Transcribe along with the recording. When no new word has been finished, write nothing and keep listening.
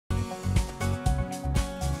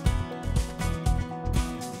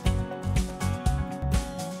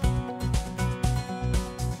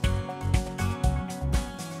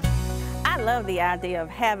love the idea of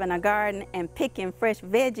having a garden and picking fresh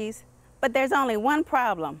veggies, but there's only one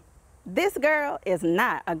problem. This girl is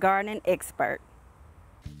not a gardening expert.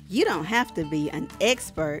 You don't have to be an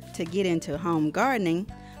expert to get into home gardening,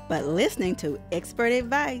 but listening to expert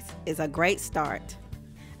advice is a great start.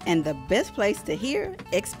 And the best place to hear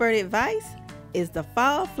expert advice is the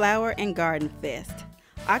Fall Flower and Garden Fest,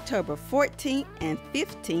 October 14th and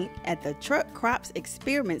 15th at the Truck Crops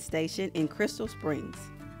Experiment Station in Crystal Springs.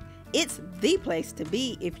 It's the place to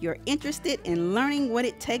be if you're interested in learning what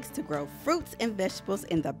it takes to grow fruits and vegetables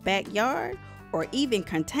in the backyard or even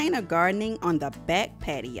container gardening on the back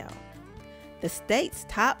patio. The state's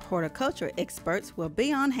top horticulture experts will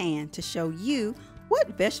be on hand to show you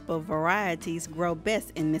what vegetable varieties grow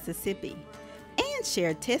best in Mississippi and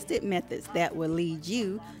share tested methods that will lead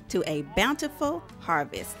you to a bountiful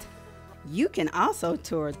harvest. You can also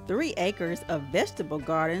tour 3 acres of vegetable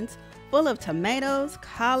gardens full of tomatoes,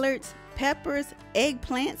 collards, peppers,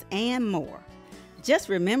 eggplants, and more. Just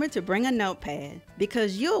remember to bring a notepad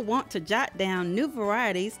because you'll want to jot down new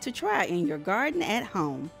varieties to try in your garden at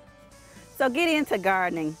home. So get into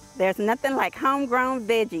gardening. There's nothing like homegrown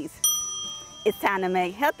veggies. It's time to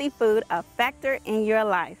make healthy food a factor in your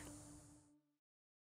life.